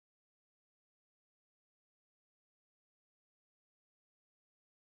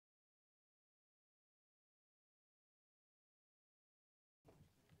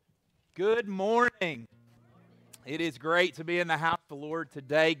Good morning. It is great to be in the house of the Lord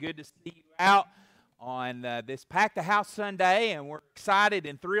today. Good to see you out on this Pack the House Sunday, and we're excited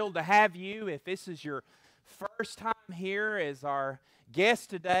and thrilled to have you. If this is your first time here as our guest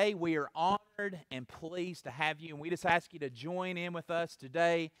today, we are honored and pleased to have you, and we just ask you to join in with us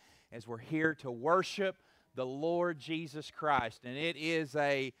today as we're here to worship the Lord Jesus Christ. And it is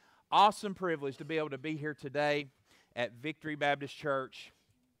an awesome privilege to be able to be here today at Victory Baptist Church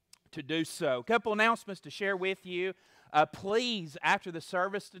to do so. A couple announcements to share with you. Please, after the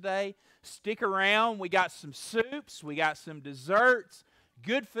service today, stick around. We got some soups, we got some desserts,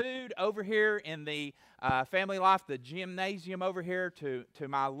 good food over here in the Family Life, the gymnasium over here to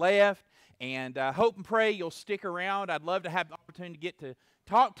my left. And hope and pray you'll stick around. I'd love to have the opportunity to get to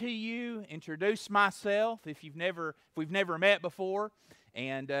talk to you, introduce myself if we've never met before.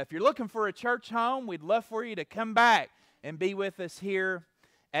 And if you're looking for a church home, we'd love for you to come back and be with us here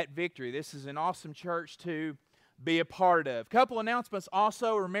at Victory. This is an awesome church to be a part of. A couple announcements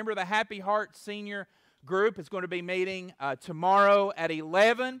also. Remember, the Happy Heart Senior Group is going to be meeting tomorrow at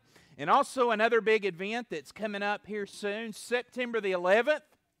 11. And also another big event that's coming up here soon, September the 11th.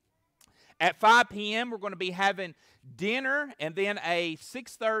 At 5 p.m., we're going to be having dinner and then a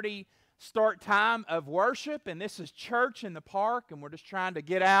 6:30 start time of worship. And this is church in the park, and we're just trying to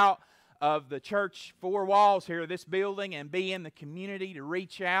get out of the church four walls here of this building and be in the community to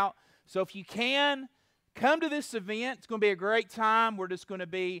reach out. So if you can, come to this event. It's going to be a great time. We're just going to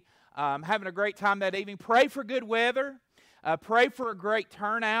be having a great time that evening. Pray for good weather. Pray for a great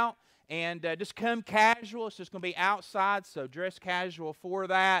turnout. And just come casual. It's just going to be outside, so dress casual for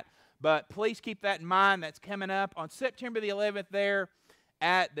that. But please keep that in mind. That's coming up on September the 11th there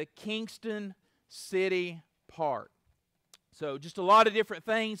at the Kingston City Park. So just a lot of different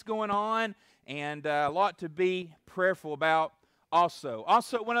things going on and a lot to be prayerful about also.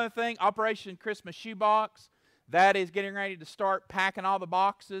 Also, one other thing, Operation Christmas Shoebox. That is getting ready to start packing all the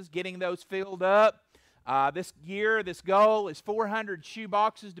boxes, getting those filled up. This year, this goal is 400 shoe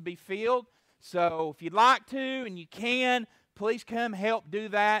boxes to be filled. So if you'd like to and you can, please come help do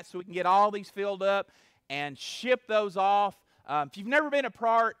that so we can get all these filled up and ship those off. If you've never been a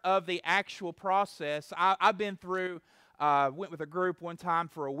part of the actual process, I've been through, went with a group one time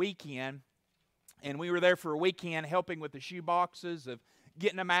for a weekend, and we were there for a weekend helping with the shoe boxes, of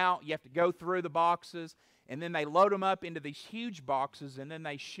getting them out. You have to go through the boxes, and then they load them up into these huge boxes, and then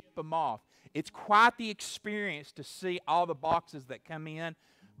they ship them off. It's quite the experience to see all the boxes that come in,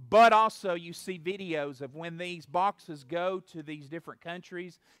 but also you see videos of when these boxes go to these different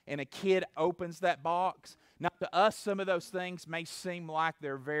countries and a kid opens that box. Now, to us, some of those things may seem like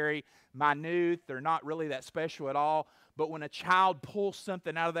they're very minute. They're not really that special at all. But when a child pulls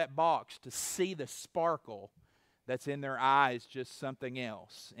something out of that box, to see the sparkle that's in their eyes, just something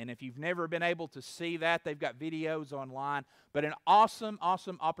else. And if you've never been able to see that, they've got videos online. But an awesome,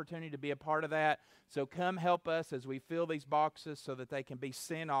 awesome opportunity to be a part of that. So come help us as we fill these boxes so that they can be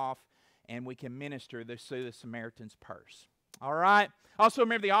sent off and we can minister this through the Samaritan's Purse. All right. Also,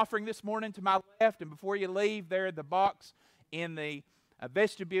 remember the offering this morning to my left, and before you leave, there the box in the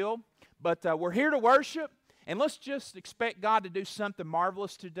vestibule. But we're here to worship, and let's just expect God to do something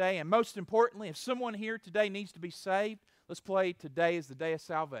marvelous today. And most importantly, if someone here today needs to be saved, let's play Today is the Day of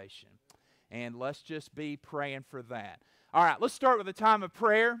Salvation. And let's just be praying for that. All right, let's start with a time of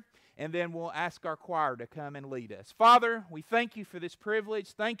prayer, and then we'll ask our choir to come and lead us. Father, we thank you for this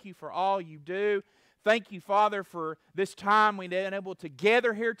privilege. Thank you for all you do. Thank you, Father, for this time we've been able to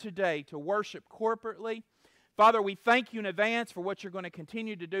gather here today to worship corporately. Father, we thank you in advance for what you're going to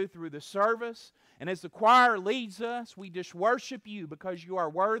continue to do through the service. And as the choir leads us, we just worship you because you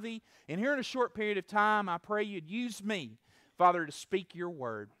are worthy. And here in a short period of time, I pray you'd use me, Father, to speak your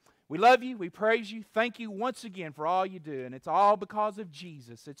word. We love you. We praise you. Thank you once again for all you do. And it's all because of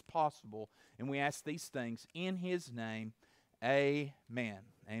Jesus. It's possible. And we ask these things in his name. Amen. Amen.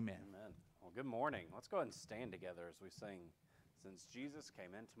 Amen. Well, good morning. Let's go ahead and stand together as we sing, Since Jesus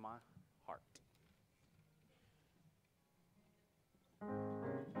Came Into My Heart.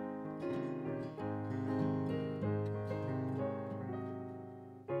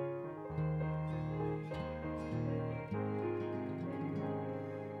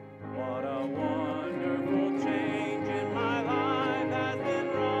 What a wonderful change in my life has been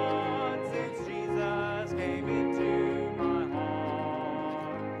wrought since Jesus came into my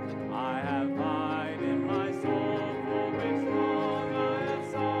heart. I have died in my soul for which long I have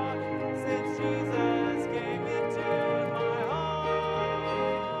sought, since Jesus came into my heart.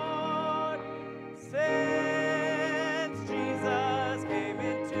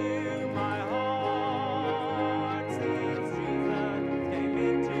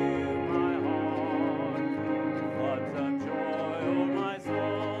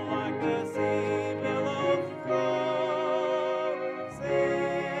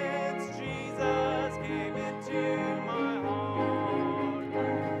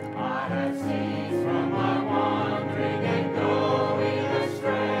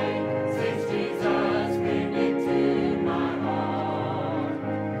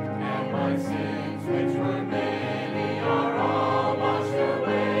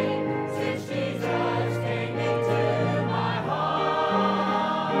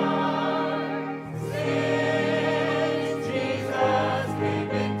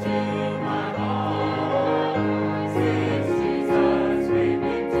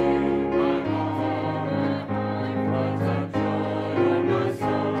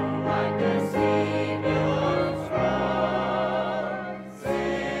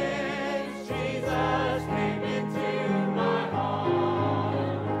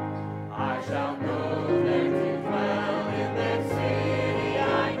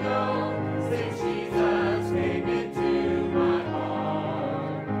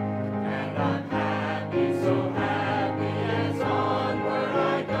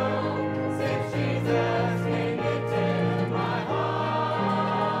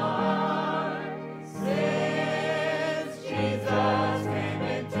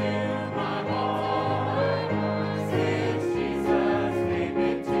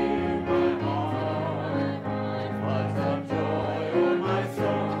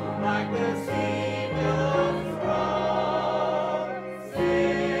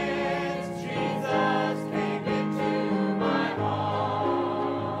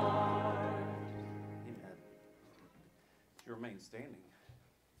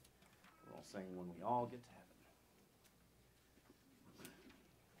 sing When We All Get to Heaven.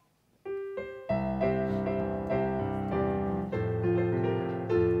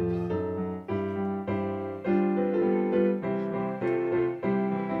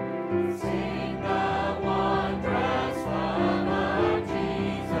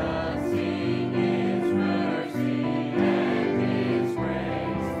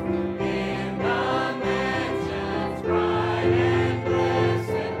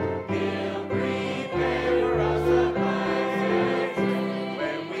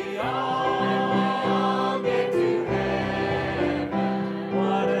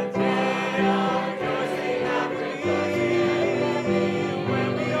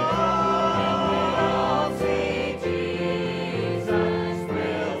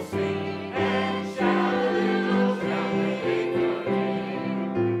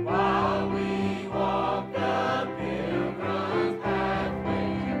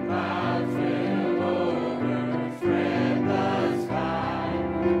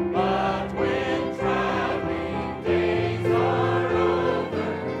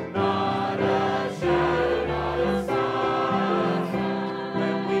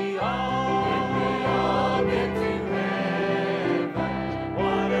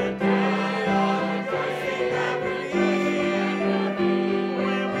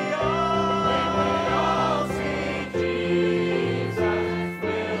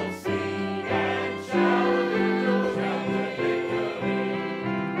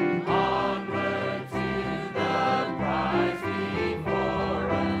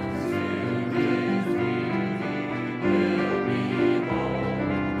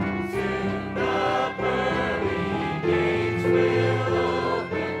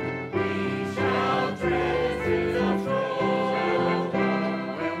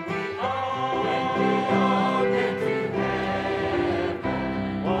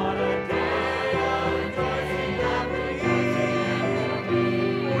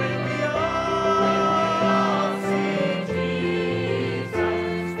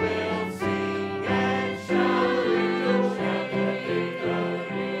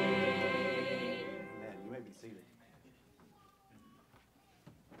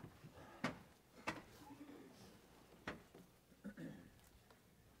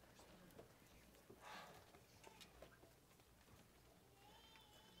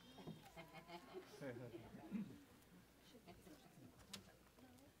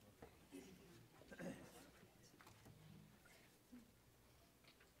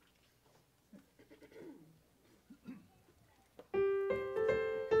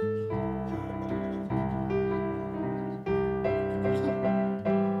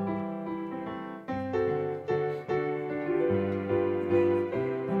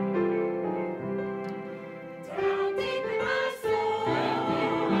 Down deep in my soul,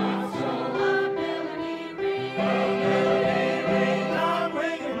 a melody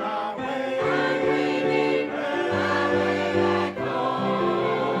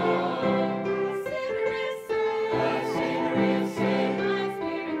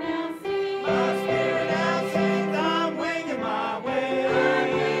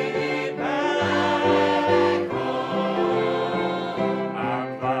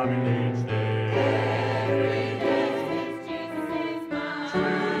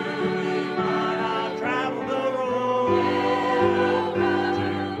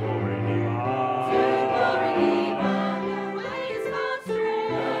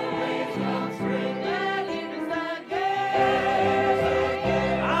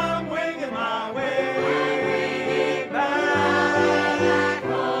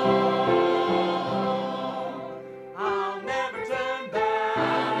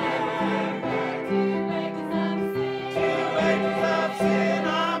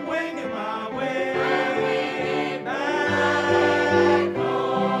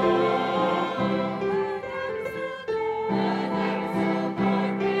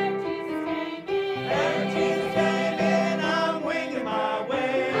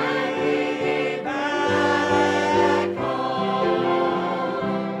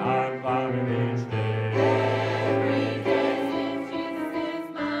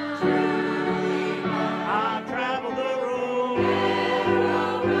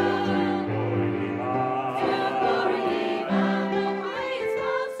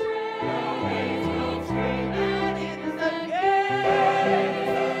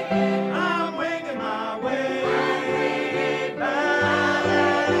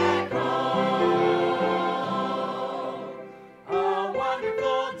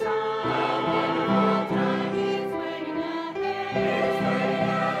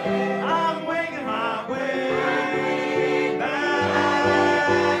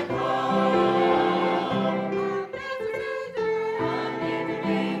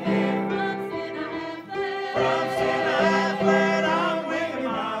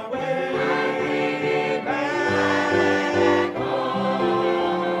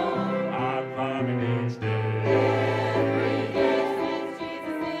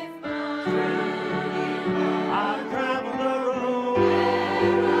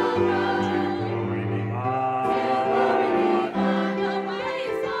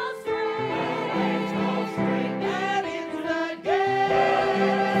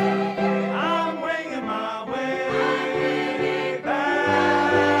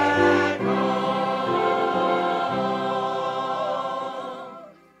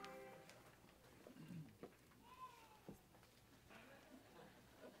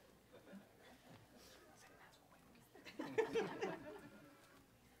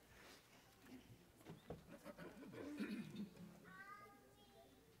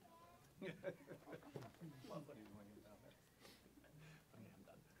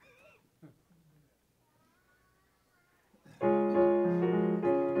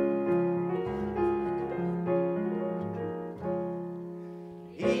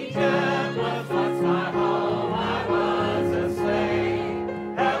Egypt was once my home, I was a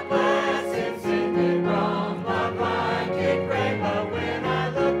slave, helpless in sin did roam, a blanket grave. But when I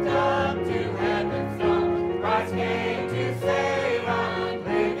looked up to heaven's throne, Christ came to save. I'm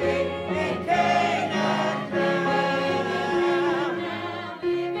living in Canaan now,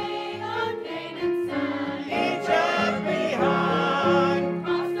 living on Canaan's side. Egypt behind,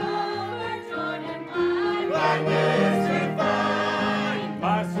 crossed over Jordan line, gladness to find.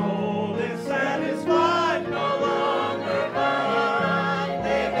 My soul is satisfied, no longer blind,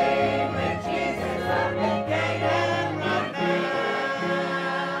 living with Jesus up in Canaan right now.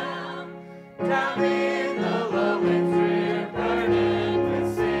 Down in the lowlands, drear, burdened with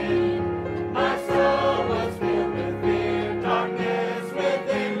sin, my soul was filled with fear, darkness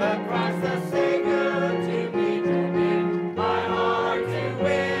within, but Christ the Savior to me drew near, my heart to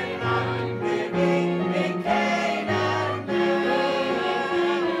win. I'm living in Canaan now,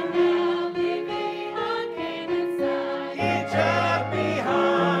 living on Canaan's side. Egypt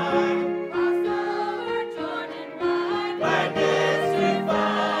behind, crossed over Jordan wide, gladness to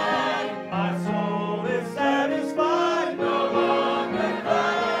find. My soul is satisfied, no longer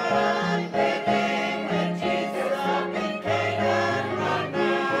blind, living with Jesus up in Canaan right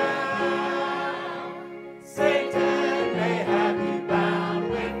now. Satan may have you bound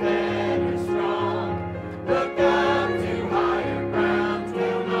with fetters strong. Look up to higher grounds,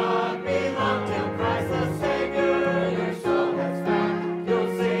 will not be long till Christ the Savior your soul has found.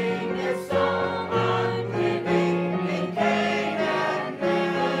 You'll sing this song, I'm living in Canaan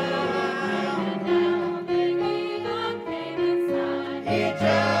now, living on Canaan's side.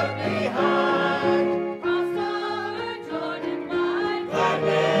 Egypt behind, crossed over Jordan wide,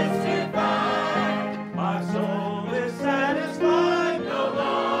 gladness to find. My soul is satisfied, no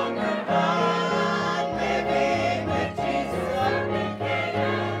longer blind, living with Jesus up in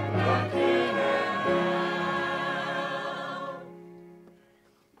Canaan, not Canaan now.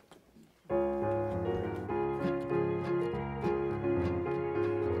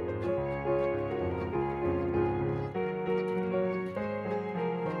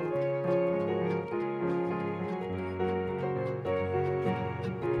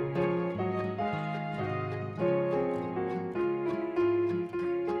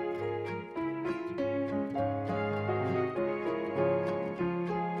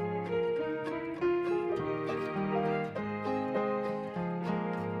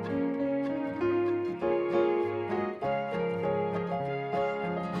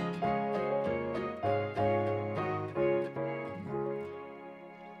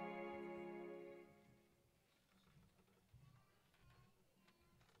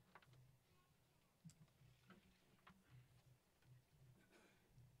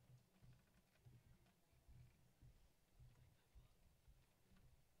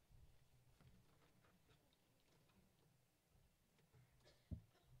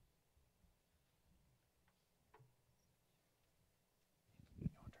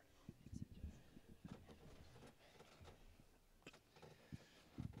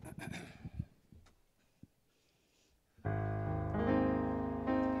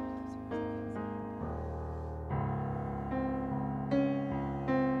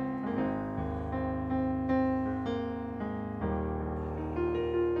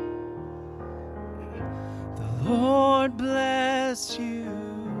 The Lord bless you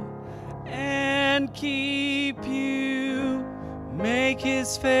and keep you, make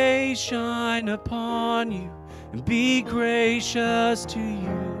his face shine upon you and be gracious to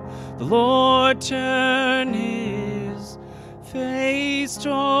you. The Lord turn his face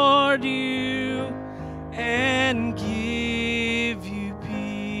toward you and give you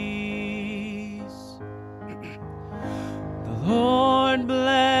peace. The Lord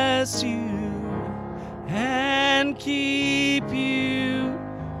bless you and keep you,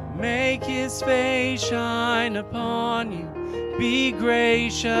 make his face shine upon you, be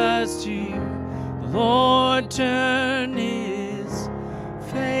gracious to you. The Lord turn his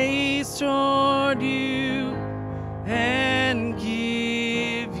face toward you and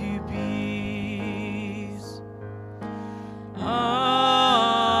give you peace.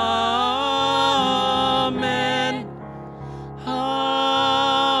 Amen.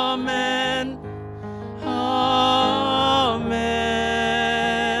 Amen. Amen.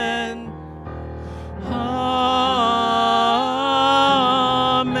 Amen.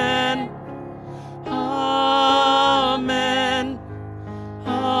 Amen. Amen.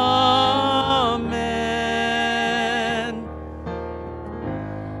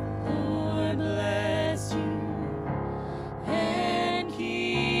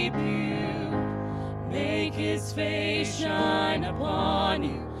 upon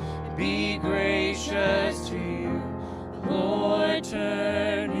you. Be gracious to you. The Lord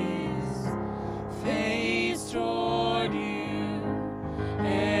turn his face toward you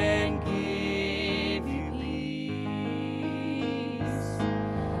and give you peace.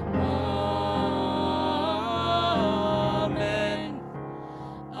 Amen.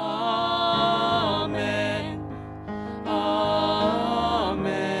 Amen. Amen. Amen.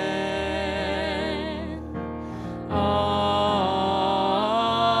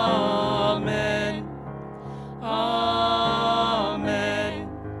 Amen.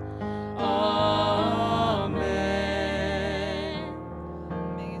 Amen. May his favor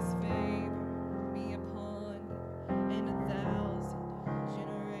be upon you and 1,000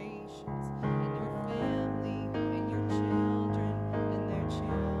 generations, and your family, and your children, and their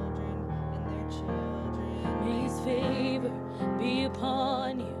children, and their children. May his favor be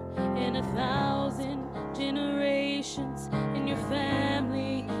upon you and 1,000 generations, and your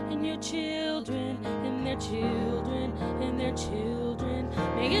family, and your children, and their children, and their children.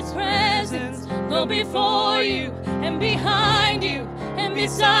 May his presence go before you, and behind you, and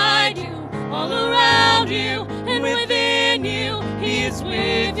beside you, all around you, and within you. He is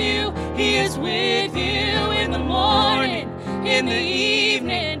with you, he is with you in the morning, in the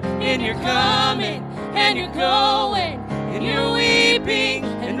evening, in your coming, and your going, in your weeping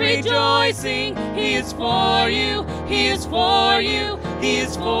and rejoicing. He is for you, he is for you, he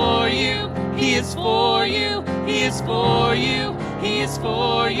is for you, he is for you, he is for you, he is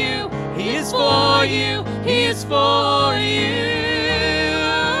for you, he is for you, he is for you.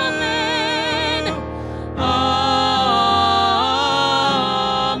 Amen. Amen.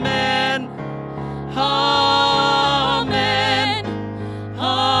 Amen.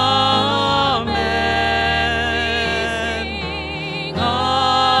 Amen.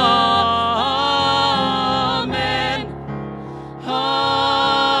 Amen.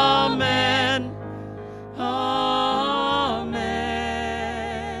 Amen. Amen.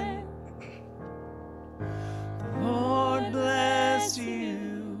 The Lord bless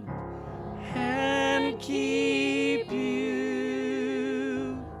you and keep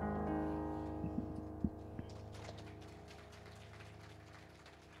you.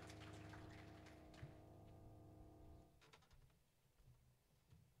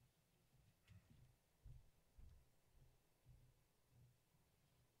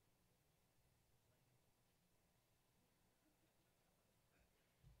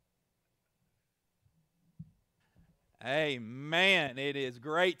 Amen. It is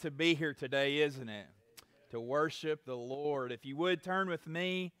great to be here today, isn't it? To worship the Lord. If you would turn with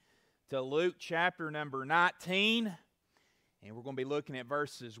me to Luke chapter number 19. And we're going to be looking at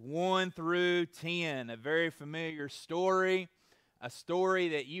verses 1 through 10. A very familiar story. A story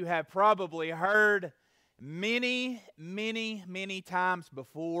that you have probably heard many, many, many times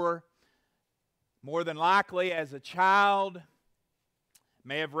before. More than likely as a child.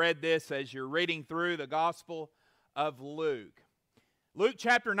 May have read this as you're reading through the Gospel of Luke. Luke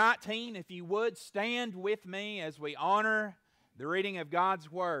chapter 19, if you would stand with me as we honor the reading of God's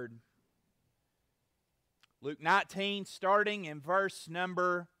Word. Luke 19, starting in verse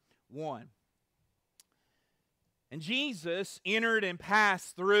number 1. And Jesus entered and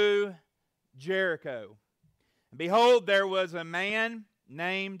passed through Jericho. And behold, there was a man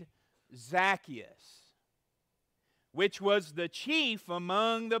named Zacchaeus, which was the chief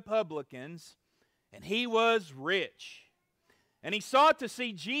among the publicans, and he was rich. And he sought to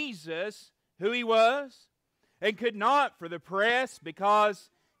see Jesus, who he was, and could not for the press, because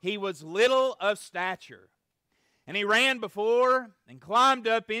he was little of stature. And he ran before and climbed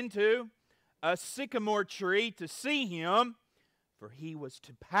up into a sycamore tree to see him, for he was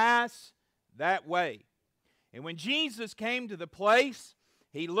to pass that way. And when Jesus came to the place,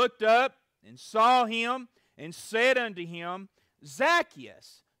 he looked up and saw him and said unto him,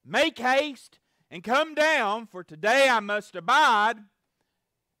 Zacchaeus, make haste and come down, for today I must abide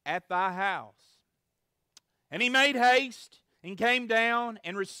at thy house. And he made haste and came down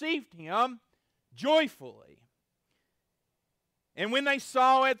and received him joyfully. And when they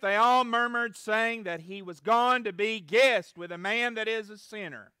saw it, they all murmured, saying that he was gone to be guest with a man that is a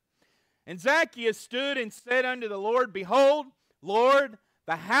sinner. And Zacchaeus stood and said unto the Lord, Behold, Lord,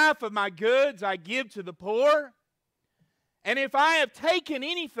 the half of my goods I give to the poor. And if I have taken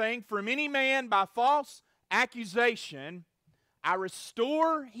anything from any man by false accusation, I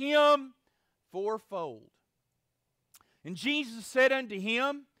restore him fourfold. And Jesus said unto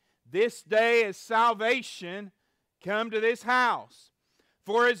him, This day is salvation come to this house,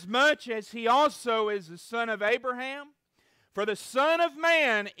 for as much as he also is the son of Abraham. For the Son of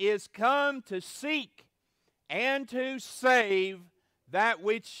Man is come to seek and to save that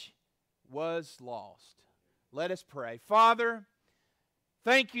which was lost. Let us pray. Father,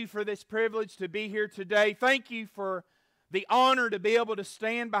 thank you for this privilege to be here today. Thank you for the honor to be able to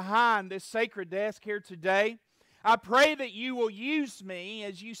stand behind this sacred desk here today. I pray that you will use me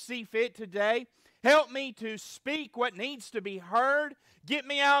as you see fit today. Help me to speak what needs to be heard. Get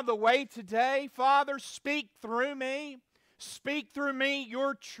me out of the way today. Father, speak through me. Speak through me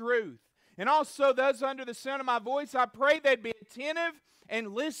your truth. And also those under the sound of my voice, I pray they'd be attentive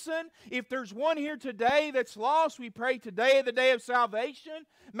and listen. If there's one here today that's lost, we pray today is the day of salvation.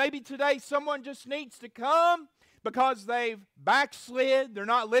 Maybe today someone just needs to come because they've backslid. They're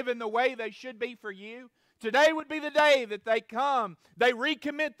not living the way they should be for you. Today would be the day that they come. They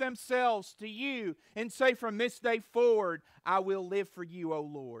recommit themselves to you and say, from this day forward, I will live for you, O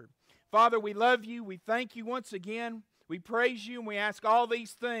Lord. Father, we love you. We thank you once again. We praise you and we ask all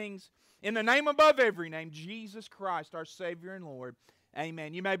these things in the name above every name, Jesus Christ, our Savior and Lord.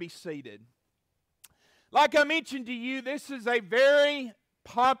 Amen. You may be seated. Like I mentioned to you, this is a very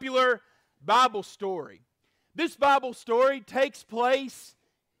popular Bible story. This Bible story takes place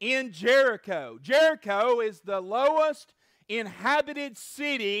in Jericho. Jericho is the lowest inhabited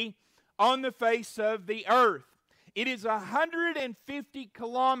city on the face of the earth. It is 150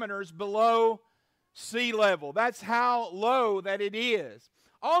 kilometers below sea level. That's how low that it is.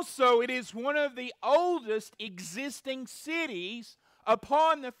 Also, it is one of the oldest existing cities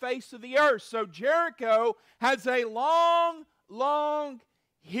upon the face of the earth. So Jericho has a long, long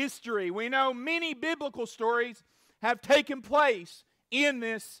history. We know many biblical stories have taken place in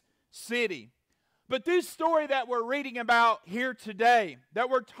this city. But this story that we're reading about here today, that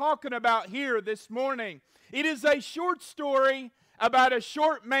we're talking about here this morning, it is a short story about a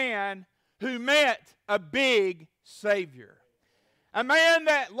short man who met a big Savior. A man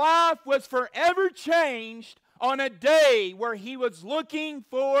that life was forever changed on a day where he was looking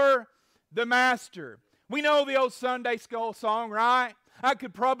for the Master. We know the old Sunday school song, right? I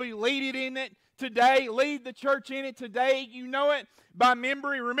could probably lead the church in it today. You know it by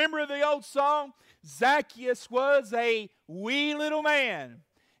memory. Remember the old song? Zacchaeus was a wee little man,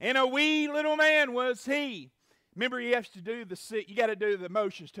 and a wee little man was he. Remember, you got to do the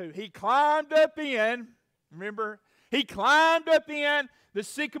motions too. He climbed up in, remember? He climbed up in the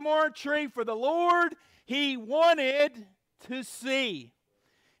sycamore tree for the Lord he wanted to see.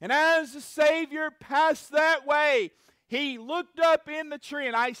 And as the Savior passed that way, he looked up in the tree,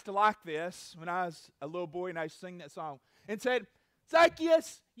 and I used to like this when I was a little boy and I used to sing that song, and said,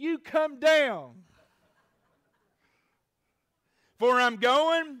 Zacchaeus, you come down. For I'm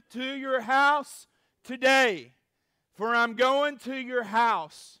going to your house today. For I'm going to your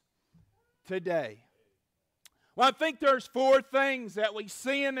house today. Well, I think there's 4 things that we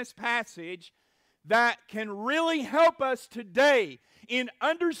see in this passage that can really help us today in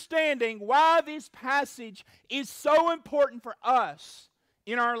understanding why this passage is so important for us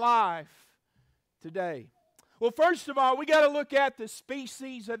in our life today. Well, first of all, we got to look at the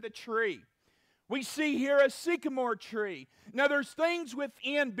species of the tree. We see here a sycamore tree. Now, there's things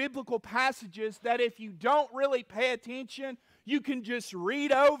within biblical passages that if you don't really pay attention, you can just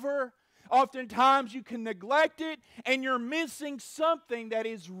read over. Oftentimes, you can neglect it, and you're missing something that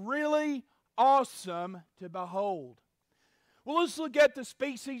is really awesome to behold. Well, let's look at the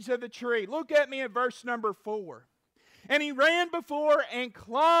species of the tree. Look at me at verse number 4. And he ran before and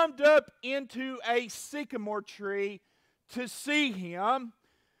climbed up into a sycamore tree to see him,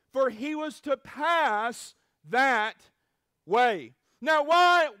 for he was to pass that way. Now,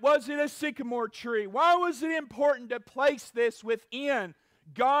 why was it a sycamore tree? Why was it important to place this within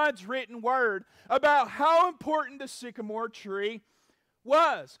God's written word about how important the sycamore tree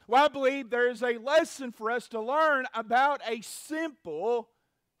was? Well, I believe there is a lesson for us to learn about a simple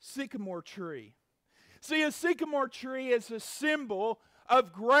sycamore tree. See, a sycamore tree is a symbol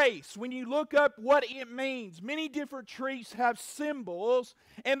of grace. When you look up what it means, many different trees have symbols,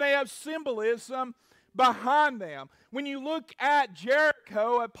 and they have symbolism behind them. When you look at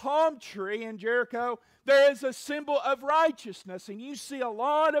Jericho, a palm tree in Jericho, there is a symbol of righteousness, and you see a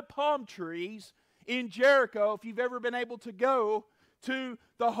lot of palm trees in Jericho if you've ever been able to go to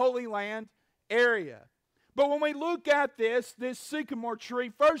the Holy Land area. But when we look at this sycamore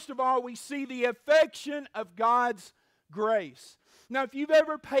tree, first of all, we see the affection of God's grace. Now, if you've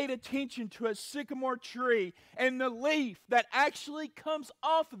ever paid attention to a sycamore tree and the leaf that actually comes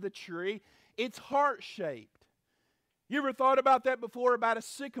off of the tree, it's heart-shaped. You ever thought about that before, about a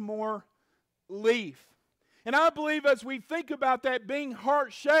sycamore leaf? And I believe as we think about that being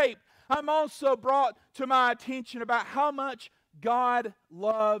heart-shaped, I'm also brought to my attention about how much God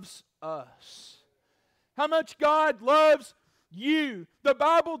loves us. How much God loves you. The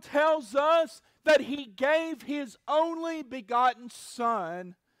Bible tells us that He gave His only begotten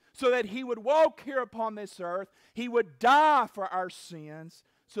Son so that He would walk here upon this earth. He would die for our sins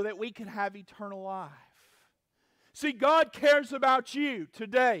so that we could have eternal life. See, God cares about you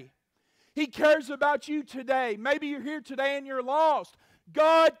today. He cares about you today. Maybe you're here today and you're lost.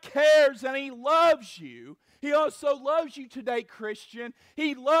 God cares and He loves you. He also loves you today, Christian.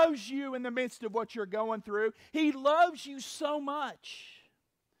 He loves you in the midst of what you're going through. He loves you so much.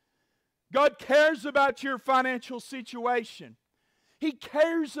 God cares about your financial situation. He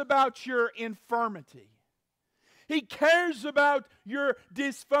cares about your infirmity. He cares about your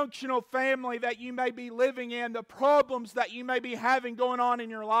dysfunctional family that you may be living in, the problems that you may be having going on in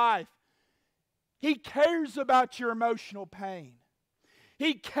your life. He cares about your emotional pain.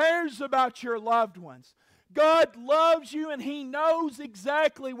 He cares about your loved ones. God loves you and He knows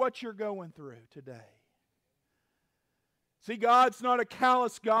exactly what you're going through today. See, God's not a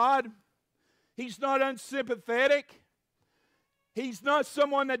callous God. He's not unsympathetic. He's not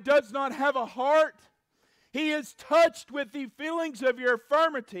someone that does not have a heart. He is touched with the feelings of your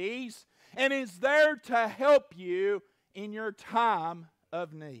infirmities and is there to help you in your time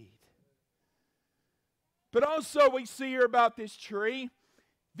of need. But also we see here about this tree,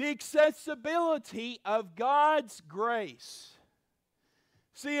 the accessibility of God's grace.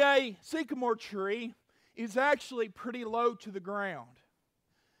 See, a sycamore tree is actually pretty low to the ground.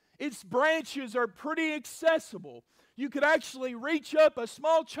 Its branches are pretty accessible. You could actually reach up, a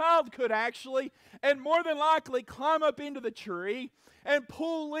small child could actually, and more than likely climb up into the tree and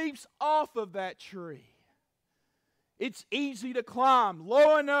pull leaves off of that tree. It's easy to climb,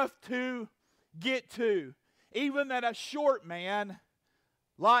 low enough to get to, even that a short man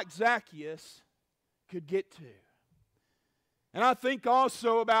like Zacchaeus could get to. And I think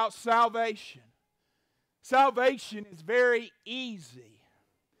also about salvation. Salvation is very easy.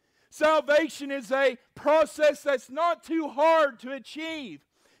 Salvation is a process that's not too hard to achieve.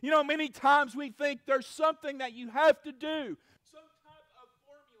 You know, many times we think there's something that you have to do, some type of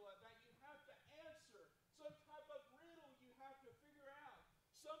formula that you have to answer, some type of riddle you have to figure out,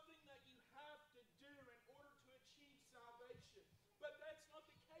 something that you have to do in order to achieve salvation. But that's not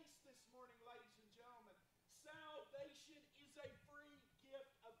the case this morning, ladies and gentlemen. Salvation is a free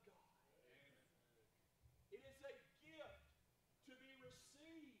gift of God. It is a gift to be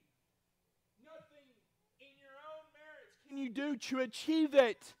received. Nothing in your own merits can you do to achieve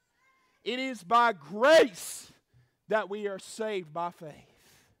it. It is by grace that we are saved by faith.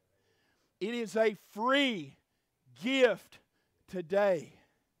 It is a free gift today.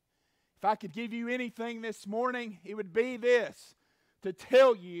 If I could give you anything this morning, it would be this, to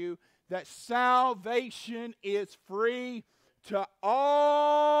tell you that salvation is free to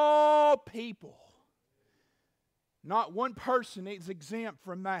all people. Not one person is exempt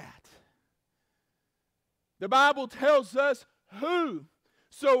from that. The Bible tells us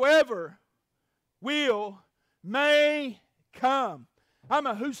whosoever will may come. I'm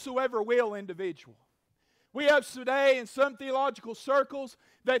a whosoever will individual. We have today in some theological circles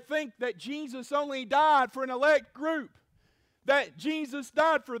that think that Jesus only died for an elect group. That Jesus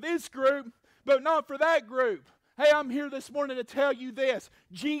died for this group, but not for that group. Hey, I'm here this morning to tell you this.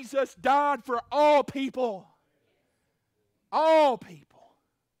 Jesus died for all people. All people.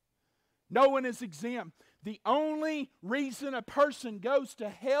 No one is exempt. The only reason a person goes to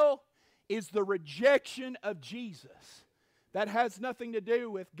hell is the rejection of Jesus. That has nothing to do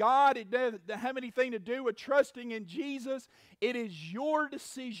with God. It doesn't have anything to do with trusting in Jesus. It is your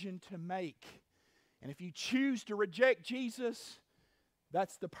decision to make. And if you choose to reject Jesus,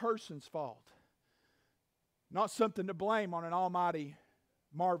 that's the person's fault. Not something to blame on an almighty,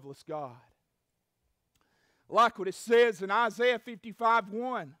 marvelous God. I like what it says in Isaiah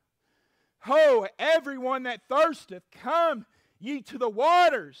 55:1. Ho, everyone that thirsteth, come ye to the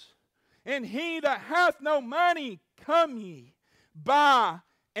waters, and he that hath no money, come ye, buy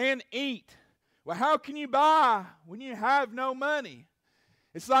and eat. Well, how can you buy when you have no money?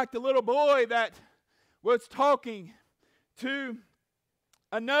 It's like the little boy that was talking to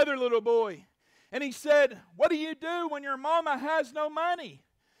another little boy. And he said, what do you do when your mama has no money?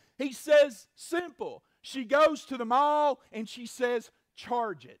 He says, simple. She goes to the mall and she says,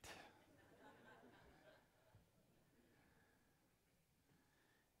 charge it.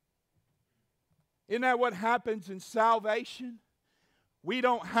 Isn't that what happens in salvation? We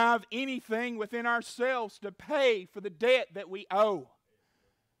don't have anything within ourselves to pay for the debt that we owe.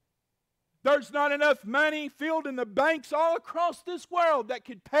 There's not enough money filled in the banks all across this world that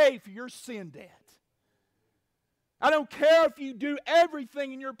could pay for your sin debt. I don't care if you do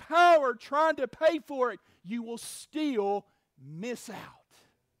everything in your power trying to pay for it, you will still miss out.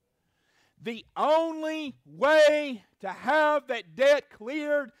 The only way to have that debt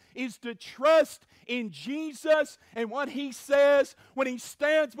cleared is to trust in Jesus and what He says when He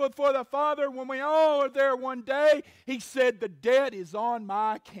stands before the Father. When we all are there one day, He said, the debt is on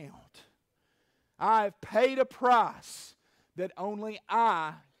my account. I have paid a price that only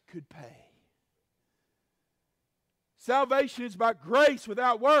I could pay. Salvation is by grace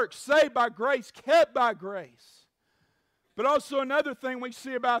without works, saved by grace, kept by grace. But also another thing we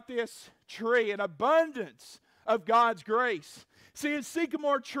see about this tree, an abundance of God's grace. See, a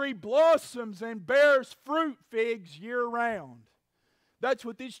sycamore tree blossoms and bears fruit figs year-round. That's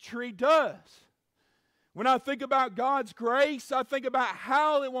what this tree does. When I think about God's grace, I think about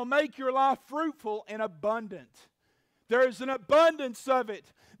how it will make your life fruitful and abundant. There is an abundance of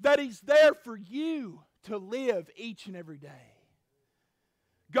it that is there for you to live each and every day.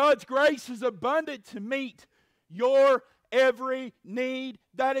 God's grace is abundant to meet your every need.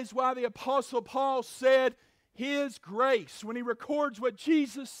 That is why the Apostle Paul said His grace, when he records what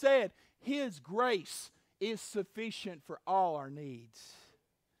Jesus said, His grace is sufficient for all our needs.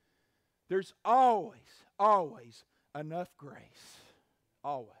 There's always enough grace.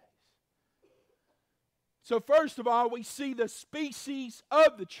 Always. So first of all, we see the species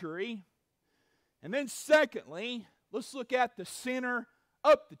of the tree. And then secondly, let's look at the center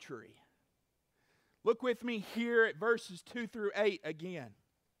of the tree. Look with me here at verses 2 through 8 again.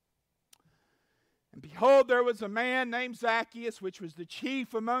 And behold, there was a man named Zacchaeus, which was the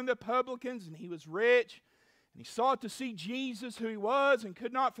chief among the publicans, and he was rich. And he sought to see Jesus, who He was, and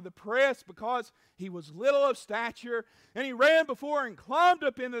could not for the press, because he was little of stature. And he ran before and climbed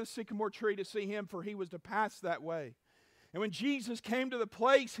up into the sycamore tree to see Him, for he was to pass that way. And when Jesus came to the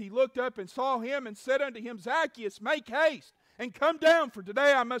place, he looked up and saw him, and said unto him, Zacchaeus, make haste, and come down, for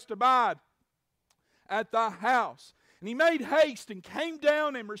today I must abide at thy house. And he made haste, and came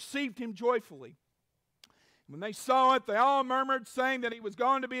down, and received him joyfully. When they saw it, they all murmured, saying that he was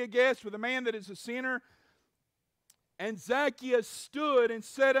gone to be a guest with a man that is a sinner. And Zacchaeus stood and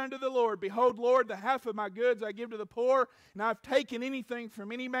said unto the Lord, Behold, Lord, the half of my goods I give to the poor, and I have taken anything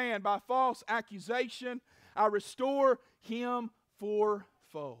from any man by false accusation, I restore him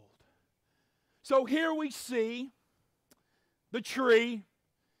fourfold. So here we see the tree,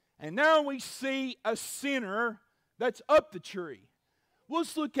 and now we see a sinner that's up the tree.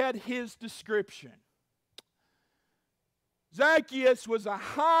 Let's look at his description. Zacchaeus was a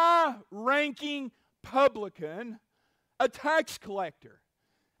high-ranking publican, a tax collector.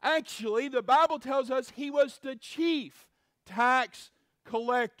 Actually, the Bible tells us he was the chief tax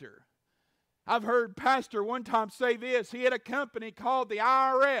collector. I've heard Pastor one time say this. He had a company called the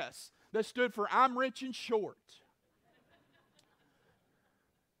IRS that stood for I'm Rich and Short.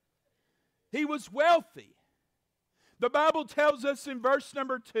 He was wealthy. The Bible tells us in verse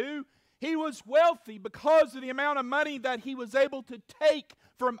number 2, he was wealthy because of the amount of money that he was able to take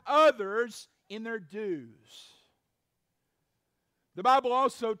from others in their dues. The Bible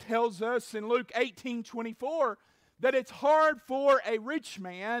also tells us in Luke 18:24 that it's hard for a rich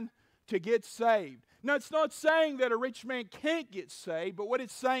man to get saved. Now, it's not saying that a rich man can't get saved, but what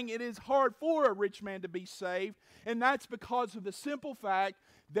it's saying, it is hard for a rich man to be saved, and that's because of the simple fact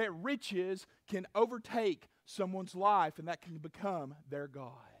that riches can overtake someone's life, and that can become their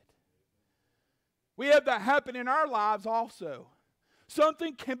God. We have that happen in our lives also.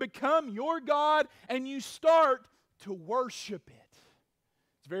 Something can become your God, and you start to worship it.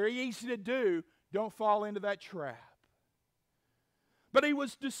 It's very easy to do. Don't fall into that trap. But he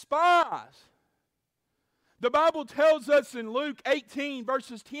was despised. The Bible tells us in Luke 18,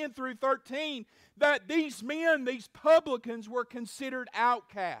 verses 10 through 13, that these men, these publicans, were considered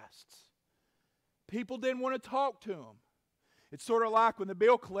outcasts. People didn't want to talk to them. It's sort of like when the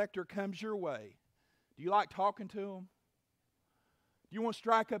bill collector comes your way. Do you like talking to them? Do you want to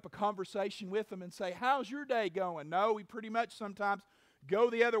strike up a conversation with them and say, how's your day going? No, we pretty much sometimes go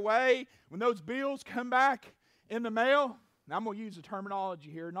the other way. When those bills come back in the mail, and I'm going to use the terminology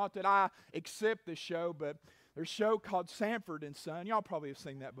here, not that I accept this show, but there's a show called Sanford and Son. Y'all probably have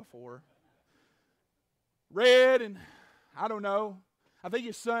seen that before. Red and, I don't know, I think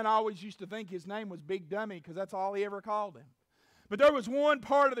his son always used to think his name was Big Dummy because that's all he ever called him. But there was one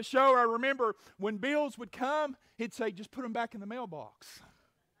part of the show I remember when bills would come, he'd say, just put them back in the mailbox.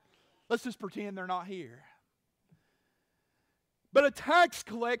 Let's just pretend they're not here. But a tax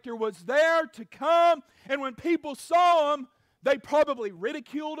collector was there to come, and when people saw him, they probably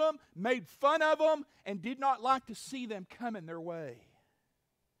ridiculed him, made fun of him, and did not like to see them coming their way.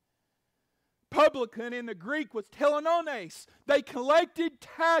 Publican in the Greek was telenones. They collected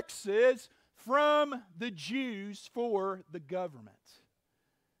taxes from the Jews for the government.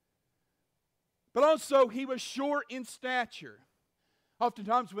 But also, he was short in stature.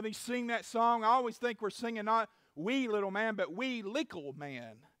 Oftentimes when they sing that song, I always think we're singing not wee little man, but wee little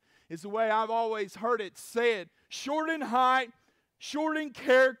man, is the way I've always heard it said. Short in height, short in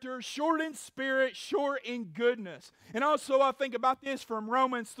character, short in spirit, short in goodness. And also I think about this from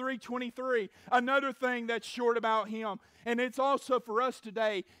Romans 3:23, another thing that's short about him. And it's also for us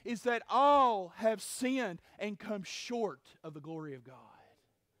today, is that all have sinned and come short of the glory of God.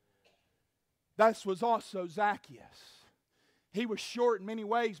 That was also Zacchaeus. He was short in many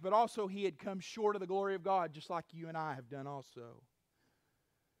ways, but also he had come short of the glory of God, just like you and I have done also.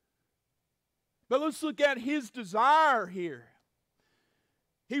 But let's look at his desire here.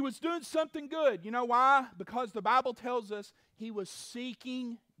 He was doing something good. You know why? Because the Bible tells us he was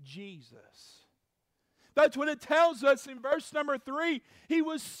seeking Jesus. That's what it tells us in verse number 3. He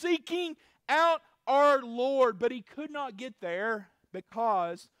was seeking out our Lord, but he could not get there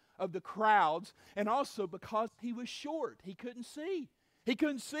because of the crowds, and also because he was short. He couldn't see. He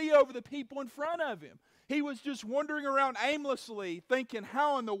couldn't see over the people in front of him. He was just wandering around aimlessly, thinking,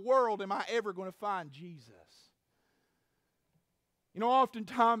 how in the world am I ever going to find Jesus? You know,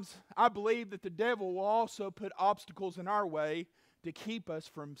 oftentimes I believe that the devil will also put obstacles in our way to keep us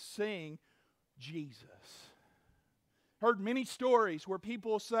from seeing Jesus. Heard many stories where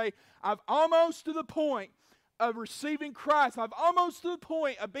people say, I'm almost to the point of receiving Christ. I'm almost to the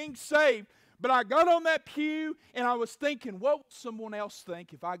point of being saved, but I got on that pew and I was thinking, what will someone else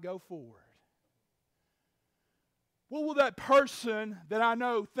think if I go forward? What will that person that I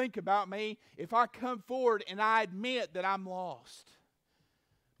know think about me if I come forward and I admit that I'm lost?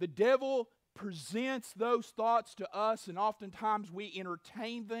 The devil presents those thoughts to us, and oftentimes we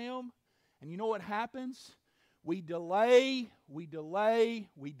entertain them. And you know what happens? We delay, we delay,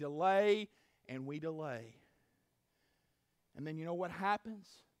 we delay, and we delay. And then you know what happens?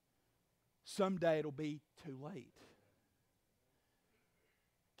 Someday it'll be too late.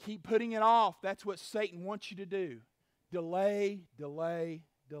 Keep putting it off. That's what Satan wants you to do. Delay, delay,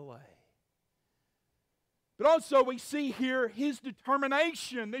 delay. But also we see here his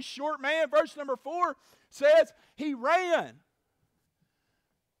determination. This short man, verse number 4, says he ran.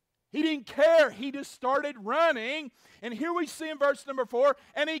 He didn't care. He just started running. And here we see in verse number 4,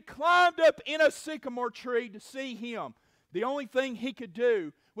 and he climbed up in a sycamore tree to see him. The only thing he could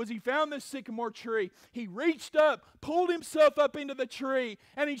do was he found this sycamore tree. He reached up, pulled himself up into the tree,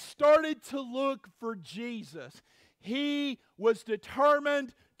 and he started to look for Jesus. He was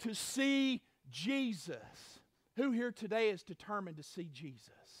determined to see Jesus. Who here today is determined to see Jesus?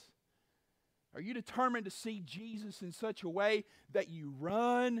 Are you determined to see Jesus in such a way that you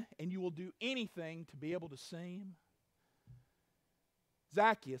run and you will do anything to be able to see him?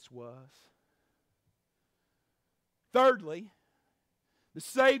 Zacchaeus was. Thirdly, the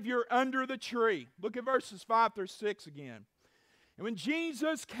Savior under the tree. Look at verses 5 through 6 again. And when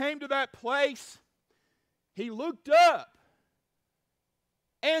Jesus came to that place, he looked up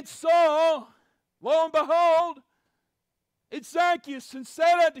and saw, lo and behold, it's Zacchaeus, and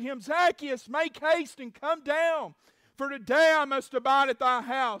said unto him, Zacchaeus, make haste and come down, for today I must abide at thy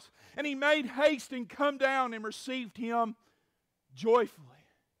house. And he made haste and come down and received him joyfully.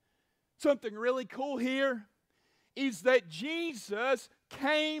 Something really cool here is that Jesus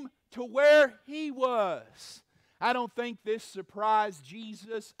came to where he was. I don't think this surprised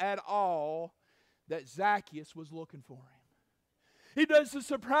Jesus at all that Zacchaeus was looking for him. It doesn't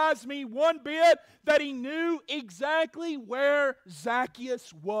surprise me one bit that he knew exactly where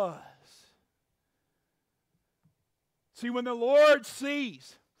Zacchaeus was. See, when the Lord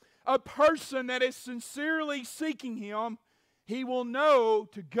sees a person that is sincerely seeking him, he will know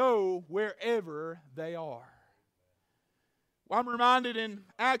to go wherever they are. Well, I'm reminded in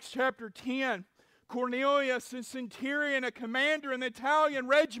Acts chapter 10, Cornelius, a centurion, a commander in the Italian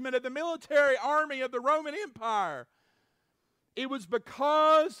regiment of the military army of the Roman Empire. It was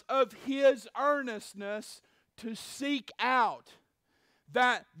because of his earnestness to seek out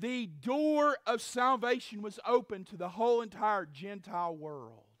that the door of salvation was open to the whole entire Gentile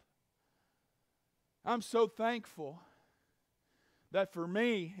world. I'm so thankful that for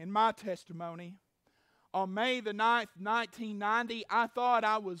me, in my testimony, on May the 9th, 1990, I thought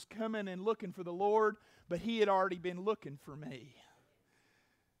I was coming and looking for the Lord, but he had already been looking for me.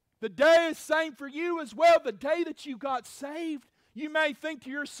 The day is same for you as well. The day that you got saved, you may think to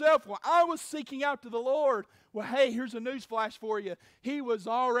yourself, well, I was seeking out to the Lord. Well, hey, here's a news flash for you. He was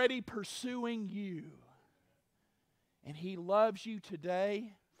already pursuing you. And he loves you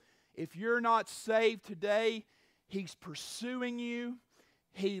today. If you're not saved today, he's pursuing you.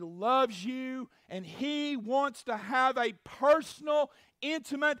 He loves you, and He wants to have a personal,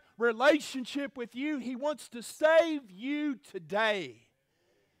 intimate relationship with you. He wants to save you today.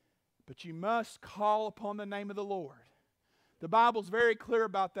 But you must call upon the name of the Lord. The Bible's very clear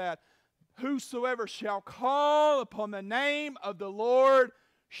about that. Whosoever shall call upon the name of the Lord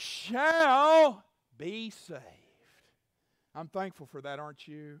shall be saved. I'm thankful for that, aren't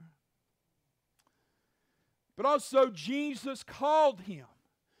you? But also Jesus called him.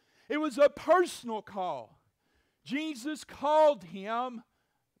 It was a personal call. Jesus called him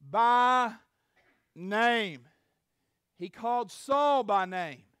by name. He called Saul by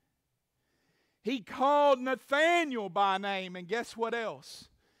name. He called Nathanael by name. And guess what else?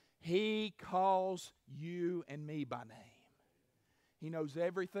 He calls you and me by name. He knows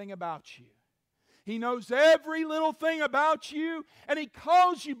everything about you. He knows every little thing about you, and He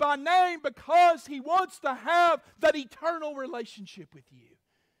calls you by name because He wants to have that eternal relationship with you.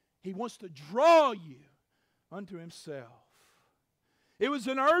 He wants to draw you unto Himself. It was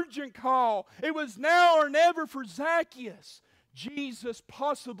an urgent call. It was now or never for Zacchaeus. Jesus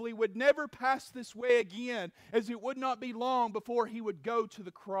possibly would never pass this way again, as it would not be long before He would go to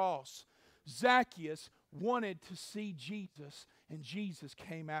the cross. Zacchaeus wanted to see Jesus, and Jesus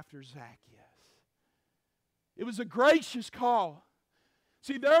came after Zacchaeus. It was a gracious call.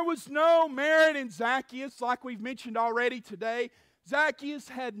 See, there was no merit in Zacchaeus, like we've mentioned already today. Zacchaeus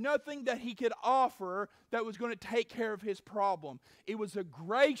had nothing that he could offer that was going to take care of his problem. It was a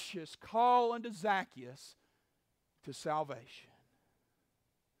gracious call unto Zacchaeus to salvation.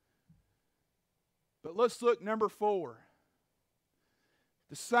 But let's look number 4.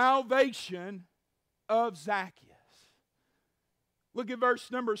 The salvation of Zacchaeus. Look at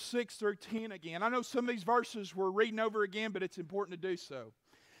verse number 6 through 10 again. I know some of these verses we're reading over again, but it's important to do so.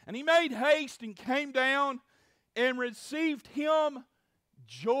 And he made haste and came down and received him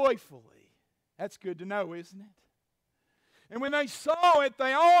joyfully. That's good to know, isn't it? And when they saw it,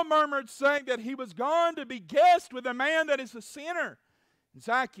 they all murmured, saying that he was gone to be guest with a man that is a sinner. And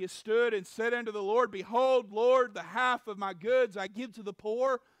Zacchaeus stood and said unto the Lord, Behold, Lord, the half of my goods I give to the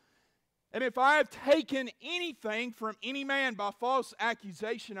poor. And if I have taken anything from any man by false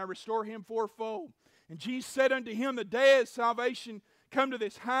accusation, I restore him fourfold. And Jesus said unto him, The day of salvation come to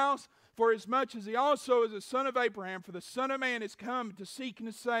this house, for as much as he also is a son of Abraham, for the Son of Man is come to seek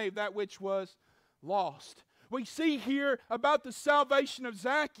and to save that which was lost. We see here about the salvation of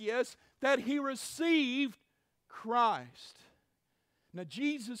Zacchaeus that he received Christ. Now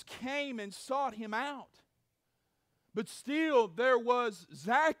Jesus came and sought him out. But still there was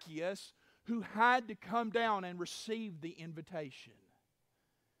Zacchaeus who had to come down and receive the invitation.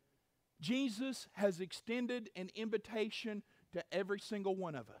 Jesus has extended an invitation to every single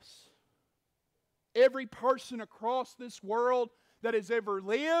one of us. Every person across this world that has ever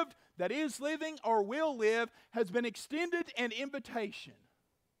lived, that is living, or will live, has been extended an invitation.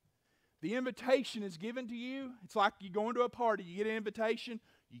 The invitation is given to you. It's like you go into a party, you get an invitation,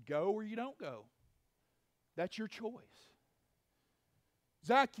 you go or you don't go. That's your choice.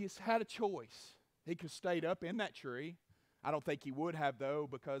 Zacchaeus had a choice. He could have stayed up in that tree. I don't think he would have, though,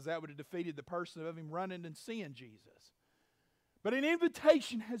 because that would have defeated the person of him running and seeing Jesus. But an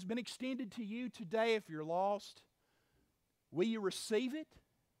invitation has been extended to you today if you're lost. Will you receive it?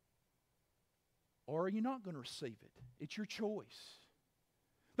 Or are you not going to receive it? It's your choice.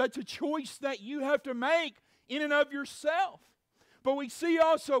 That's a choice that you have to make in and of yourself. But we see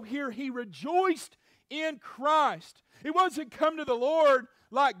also here he rejoiced in Christ. It wasn't come to the Lord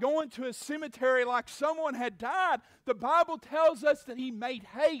like going to a cemetery like someone had died. The Bible tells us that he made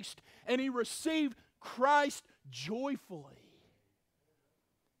haste and he received Christ joyfully.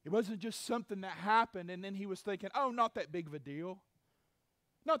 It wasn't just something that happened and then he was thinking, oh, not that big of a deal.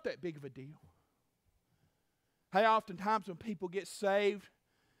 Not that big of a deal. Hey, oftentimes when people get saved,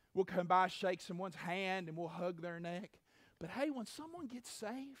 we'll come by, shake someone's hand, and we'll hug their neck. But hey, when someone gets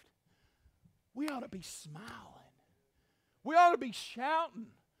saved, we ought to be smiling. We ought to be shouting.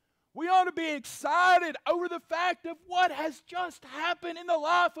 We ought to be excited over the fact of what has just happened in the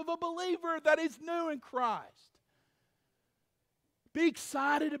life of a believer that is new in Christ. Be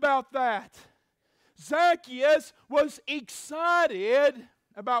excited about that. Zacchaeus was excited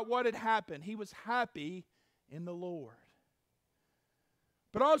about what had happened. He was happy in the Lord.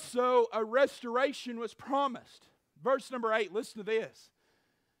 But also a restoration was promised. Verse number 8, listen to this.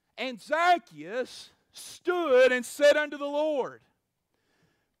 And Zacchaeus stood and said unto the Lord,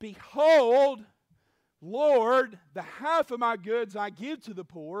 Behold, Lord, the half of my goods I give to the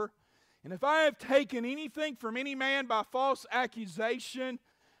poor, and if I have taken anything from any man by false accusation,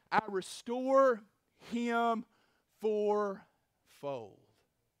 I restore him fourfold.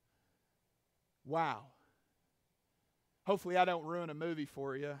 Wow. Hopefully I don't ruin a movie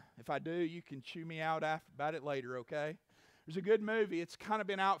for you. If I do, you can chew me out about it later, okay? There's a good movie. It's kind of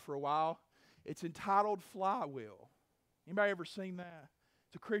been out for a while. It's entitled Flywheel. Anybody ever seen that?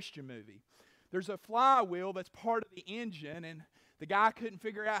 It's a Christian movie. There's a flywheel that's part of the engine, and the guy couldn't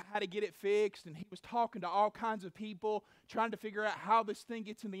figure out how to get it fixed, and he was talking to all kinds of people, trying to figure out how this thing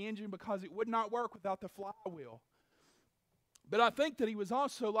gets in the engine because it would not work without the flywheel. But I think that he was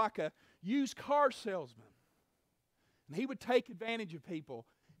also like a used car salesman. And he would take advantage of people.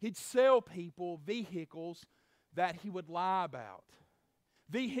 He'd sell people vehicles that he would lie about.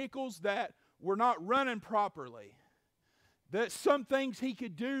 Vehicles that were not running properly. That some things he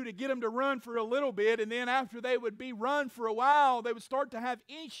could do to get them to run for a little bit, and then after they would be run for a while, they would start to have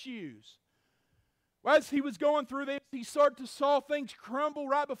issues. As he was going through this, he started to saw things crumble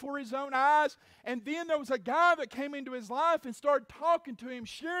right before his own eyes. And then there was a guy that came into his life and started talking to him,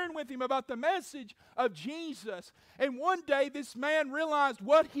 sharing with him about the message of Jesus. And one day this man realized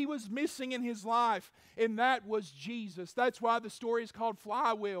what he was missing in his life, and that was Jesus. That's why the story is called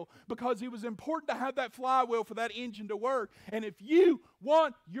Flywheel, because it was important to have that flywheel for that engine to work. And if you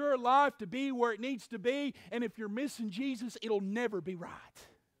want your life to be where it needs to be, and if you're missing Jesus, it'll never be right.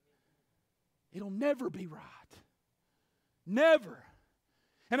 It'll never be right. Never.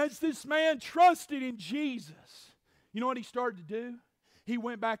 And as this man trusted in Jesus, you know what he started to do? He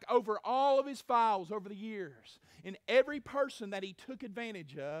went back over all of his files over the years. And every person that he took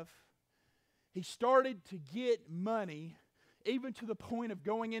advantage of, he started to get money, even to the point of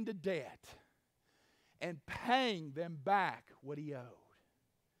going into debt and paying them back what he owed.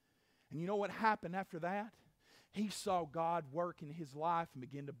 And you know what happened after that? He saw God work in his life and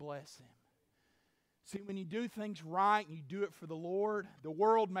begin to bless him. See, when you do things right and you do it for the Lord, the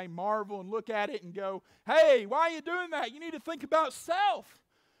world may marvel and look at it and go, hey, why are you doing that? You need to think about self.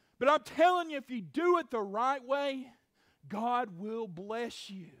 But I'm telling you, if you do it the right way, God will bless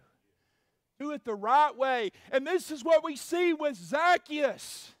you. Do it the right way. And this is what we see with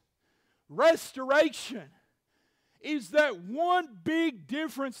Zacchaeus. Restoration is that one big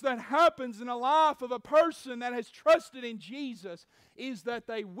difference that happens in the life of a person that has trusted in Jesus is that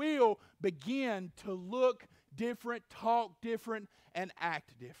they will begin to look different, talk different, and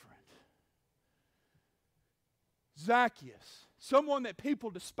act different. Zacchaeus, someone that people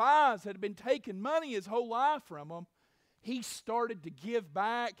despise, had been taking money his whole life from him, he started to give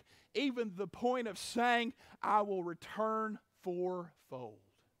back, even to the point of saying, I will return fourfold.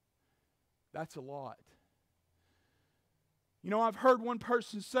 That's a lot. You know, I've heard one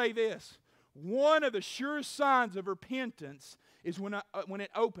person say this. One of the surest signs of repentance is when it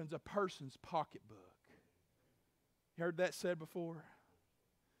opens a person's pocketbook. You heard that said before?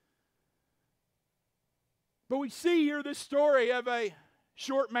 But we see here this story of a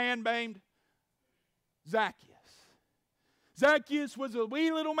short man named Zacchaeus. Zacchaeus was a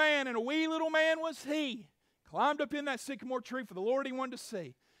wee little man, and a wee little man was he. Climbed up in that sycamore tree for the Lord he wanted to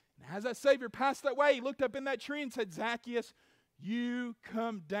see. And as that Savior passed that way, he looked up in that tree and said, Zacchaeus, you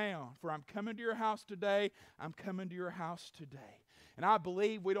come down, for I'm coming to your house today. I'm coming to your house today. And I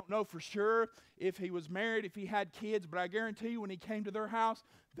believe, we don't know for sure if he was married, if he had kids, but I guarantee you when he came to their house,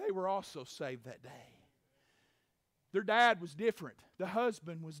 they were also saved that day. Their dad was different. The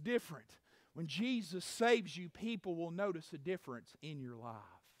husband was different. When Jesus saves you, people will notice a difference in your life.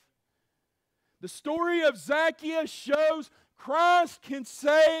 The story of Zacchaeus shows Christ can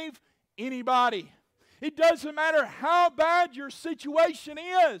save anybody. It doesn't matter how bad your situation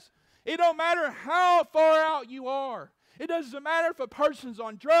is. It don't matter how far out you are. It doesn't matter if a person's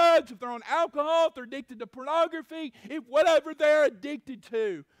on drugs, if they're on alcohol, if they're addicted to pornography, if whatever they're addicted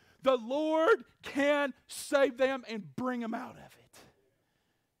to. The Lord can save them and bring them out of it.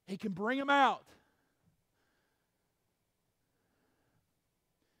 He can bring them out.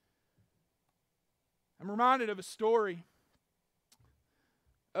 I'm reminded of a story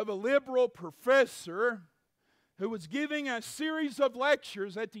of a liberal professor who was giving a series of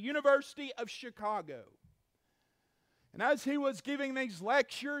lectures at the University of Chicago. And as he was giving these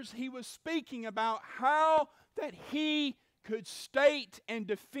lectures, he was speaking about how that he could state and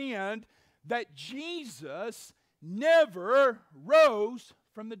defend that Jesus never rose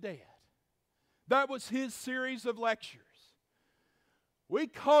from the dead. That was his series of lectures. We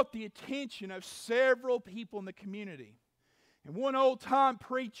caught the attention of several people in the community. And one old-time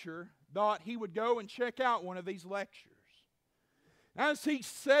preacher thought he would go and check out one of these lectures. As he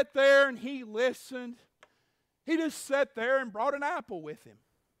sat there and he listened, he just sat there and brought an apple with him.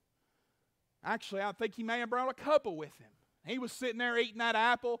 Actually, I think he may have brought a couple with him. He was sitting there eating that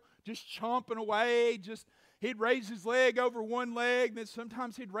apple, just chomping away. he'd raise his leg over one leg, then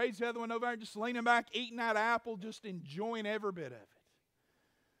sometimes he'd raise the other one over and just leaning back, eating that apple, just enjoying every bit of it.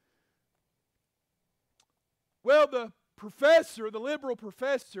 Well, the professor, the liberal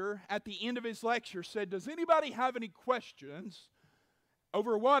professor, at the end of his lecture said, "Does anybody have any questions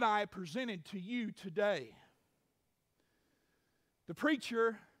over what I presented to you today?" The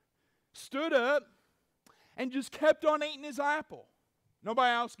preacher stood up and just kept on eating his apple.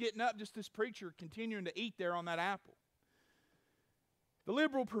 Nobody else getting up, just this preacher continuing to eat there on that apple. The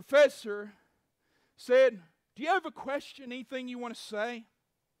liberal professor said, "Do you have a question, anything you want to say?"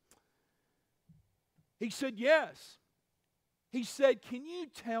 He said, "Yes." He said, "Can you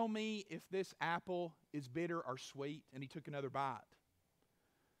tell me if this apple is bitter or sweet?" And he took another bite.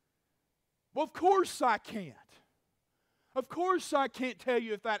 "Well, of course I can't. Of course I can't tell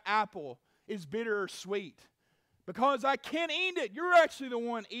you if that apple is bitter or sweet, because I can't eat it. You're actually the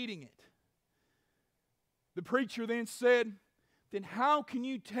one eating it." The preacher then said, "Then how can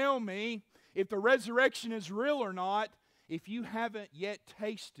you tell me if the resurrection is real or not if you haven't yet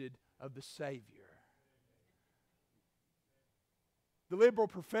tasted of the Savior?" The liberal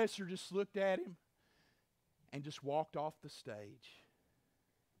professor just looked at him and just walked off the stage.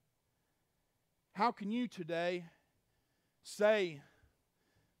 How can you today say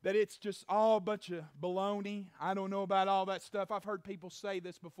that it's just all a bunch of baloney? I don't know about all that stuff. I've heard people say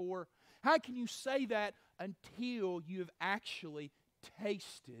this before. How can you say that until you have actually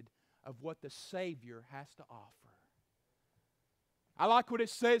tasted of what the Savior has to offer? I like what it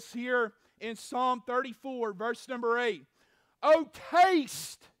says here in Psalm 34, verse number 8. "Oh,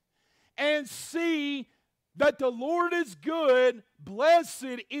 taste and see that the Lord is good.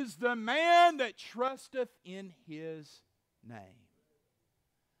 Blessed is the man that trusteth in His name."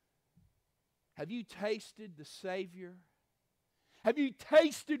 Have you tasted the Savior? Have you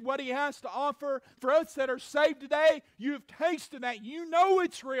tasted what He has to offer? For us that are saved today, you have tasted that. You know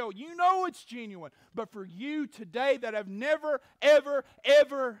it's real. You know it's genuine. But for you today that have never, ever,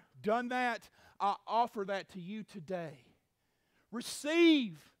 ever done that, I offer that to you today.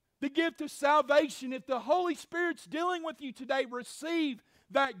 Receive the gift of salvation. If the Holy Spirit's dealing with you today, receive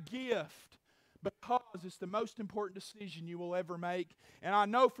that gift, because it's the most important decision you will ever make. And I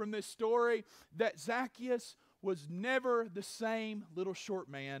know from this story that Zacchaeus was never the same little short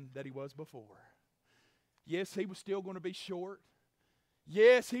man that he was before. Yes, he was still going to be short.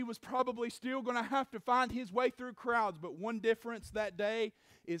 Yes, he was probably still going to have to find his way through crowds. But one difference that day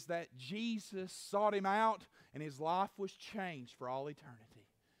is that Jesus sought him out and his life was changed for all eternity.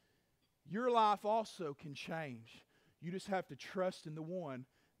 Your life also can change. You just have to trust in the one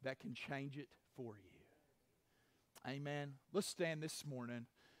that can change it for you. Amen. Let's stand this morning.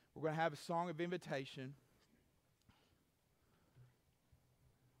 We're going to have a song of invitation.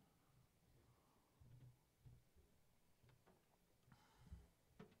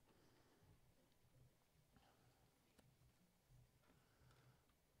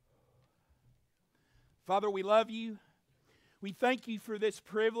 Father, we love you. We thank you for this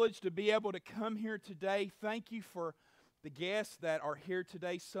privilege to be able to come here today. Thank you for the guests that are here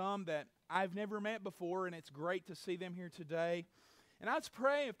today, some that I've never met before, and it's great to see them here today. And I just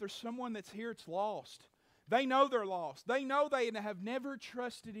pray if there's someone that's here that's lost, they know they're lost. They know they have never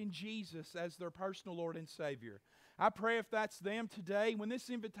trusted in Jesus as their personal Lord and Savior. I pray if that's them today, when this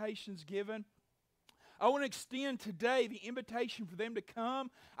invitation's given, I want to extend today the invitation for them to come.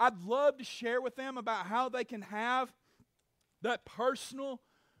 I'd love to share with them about how they can have that personal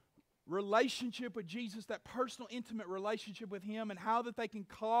relationship with Jesus, that personal, intimate relationship with Him, and how that they can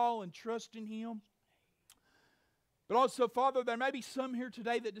call and trust in Him. But also, Father, there may be some here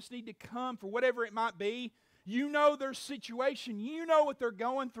today that just need to come for whatever it might be. You know their situation. You know what they're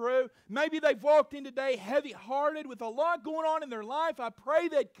going through. Maybe they've walked in today heavy-hearted with a lot going on in their life. I pray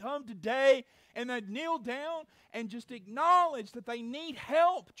they'd come today and they'd kneel down and just acknowledge that they need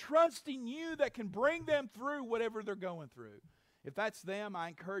help, trusting you that can bring them through whatever they're going through. If that's them, I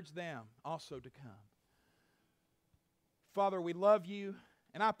encourage them also to come. Father, we love you,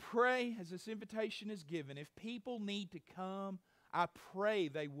 and I pray as this invitation is given, if people need to come, I pray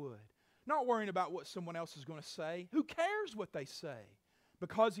they would. Not worrying about what someone else is going to say. Who cares what they say?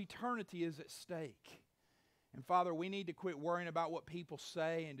 Because eternity is at stake. And Father, we need to quit worrying about what people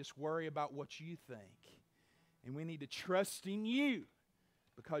say and just worry about what you think. And we need to trust in you,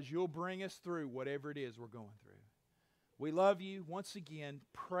 because you'll bring us through whatever it is we're going through. We love you. Once again,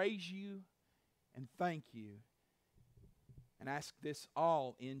 praise you and thank you. And ask this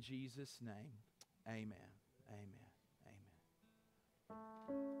all in Jesus' name. Amen. Amen.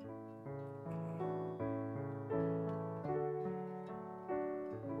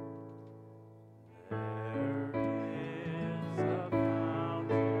 There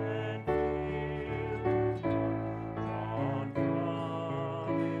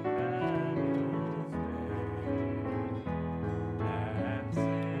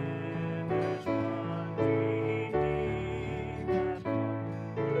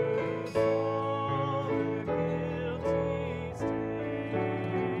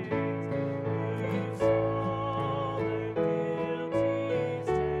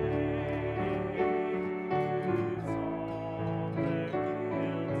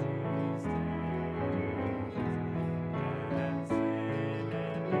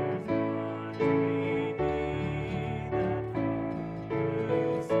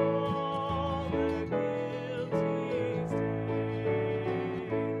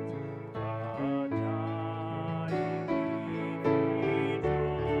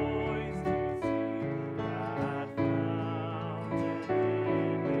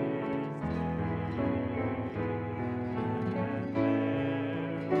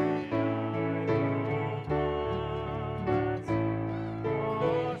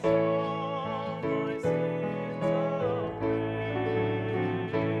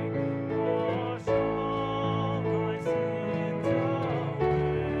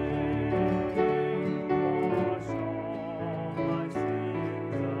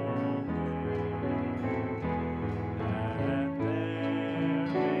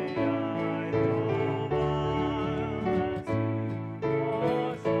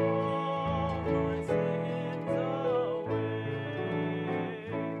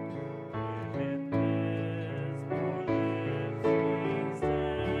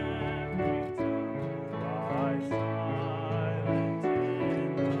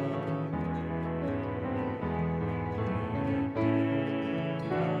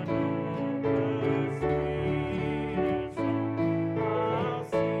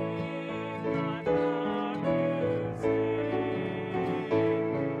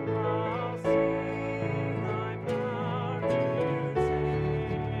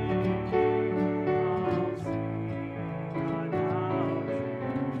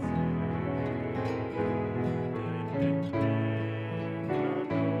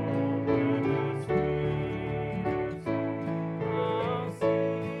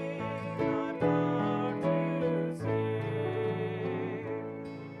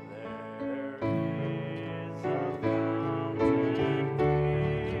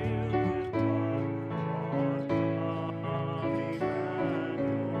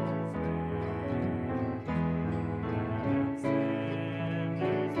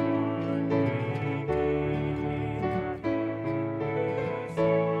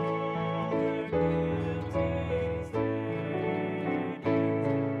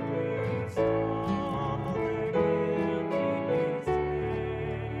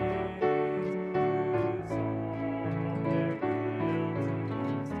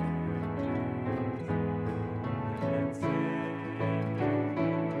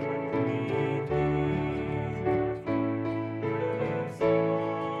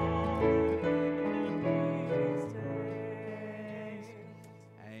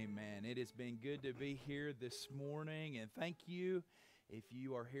good to be here this morning, and thank you if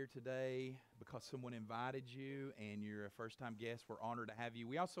you are here today because someone invited you and you're a first-time guest. We're honored to have you.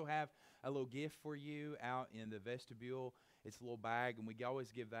 We also have a little gift for you out in the vestibule. It's a little bag, and we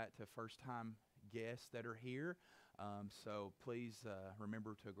always give that to first-time guests that are here. So please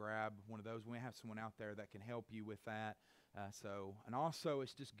remember to grab one of those. We have someone out there that can help you with that. And also,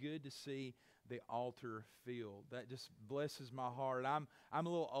 it's just good to see the altar filled. That just blesses my heart. I'm a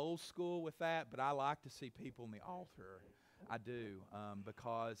little old school with that, but I like to see people in the altar. I do,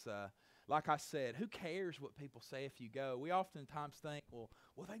 because, like I said, who cares what people say if you go? We oftentimes think, well,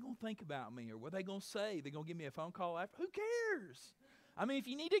 what are they going to think about me, or what are they going to say? They're going to give me a phone call after? Who cares? I mean, if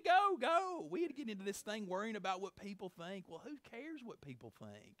you need to go, go. We had to get into this thing worrying about what people think. Well, who cares what people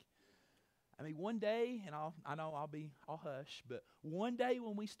think? I mean, one day, and I'll hush, but one day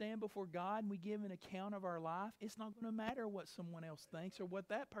when we stand before God and we give an account of our life, it's not going to matter what someone else thinks or what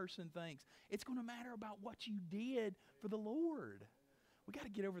that person thinks. It's going to matter about what you did for the Lord. We got to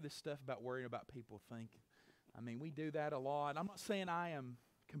get over this stuff about worrying about people think. I mean, we do that a lot. I'm not saying I am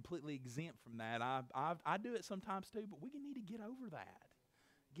completely exempt from that. I do it sometimes too, but we need to get over that.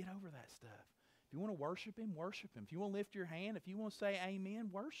 Get over that stuff. If you want to worship Him, worship Him. If you want to lift your hand, if you want to say amen,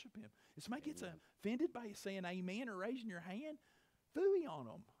 worship Him. If somebody gets offended by you saying amen or raising your hand, phooey on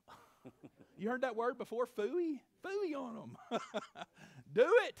them. You heard that word before, phooey? Phooey on them. Do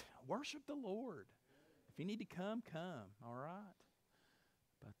it. Worship the Lord. If you need to come, come. All right?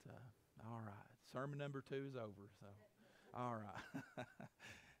 But, all right. Sermon number 2 is over. So, all right.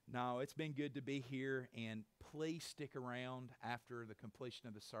 No, it's been good to be here, and please stick around after the completion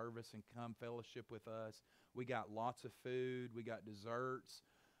of the service and come fellowship with us. We got lots of food. We got desserts.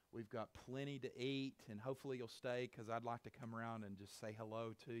 We've got plenty to eat, and hopefully you'll stay because I'd like to come around and just say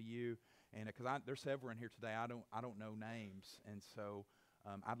hello to you. And because there's several in here today, I don't know names, and so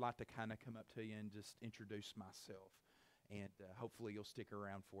I'd like to kind of come up to you and just introduce myself, and hopefully you'll stick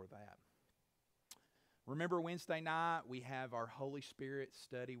around for that. Remember Wednesday night, we have our Holy Spirit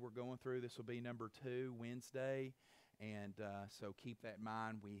study we're going through. This will be number 2, Wednesday. And so keep that in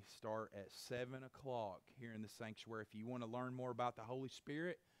mind. We start at 7 o'clock here in the sanctuary. If you want to learn more about the Holy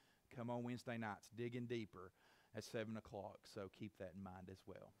Spirit, come on Wednesday nights, digging deeper at 7 o'clock. So keep that in mind as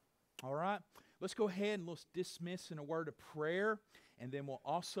well. All right, let's go ahead and let's dismiss in a word of prayer. And then we'll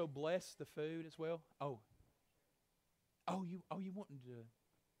also bless the food as well. You wanting to...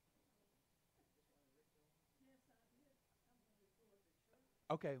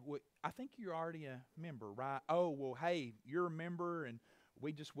 Okay, well, I think you're already a member, right? Oh, well, hey, you're a member, and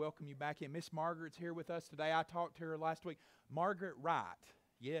we just welcome you back in. Miss Margaret's here with us today. I talked to her last week. Margaret Wright,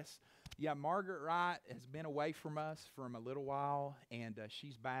 yes. Yeah, Margaret Wright has been away from us for a little while, and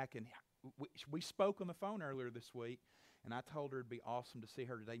she's back. And we spoke on the phone earlier this week, and I told her it'd be awesome to see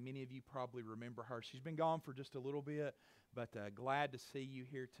her today. Many of you probably remember her. She's been gone for just a little bit, but glad to see you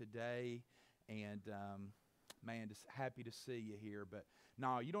here today, and man, just happy to see you here. But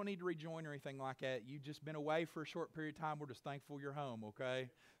no, you don't need to rejoin or anything like that. You've just been away for a short period of time. We're just thankful you're home, okay?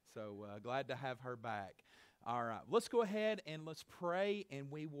 So glad to have her back. All right, let's go ahead and let's pray, and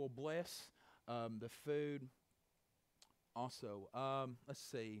we will bless the food also. Let's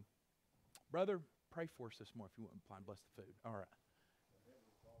see. Brother, pray for us this morning if you wouldn't mind. Bless the food. All right.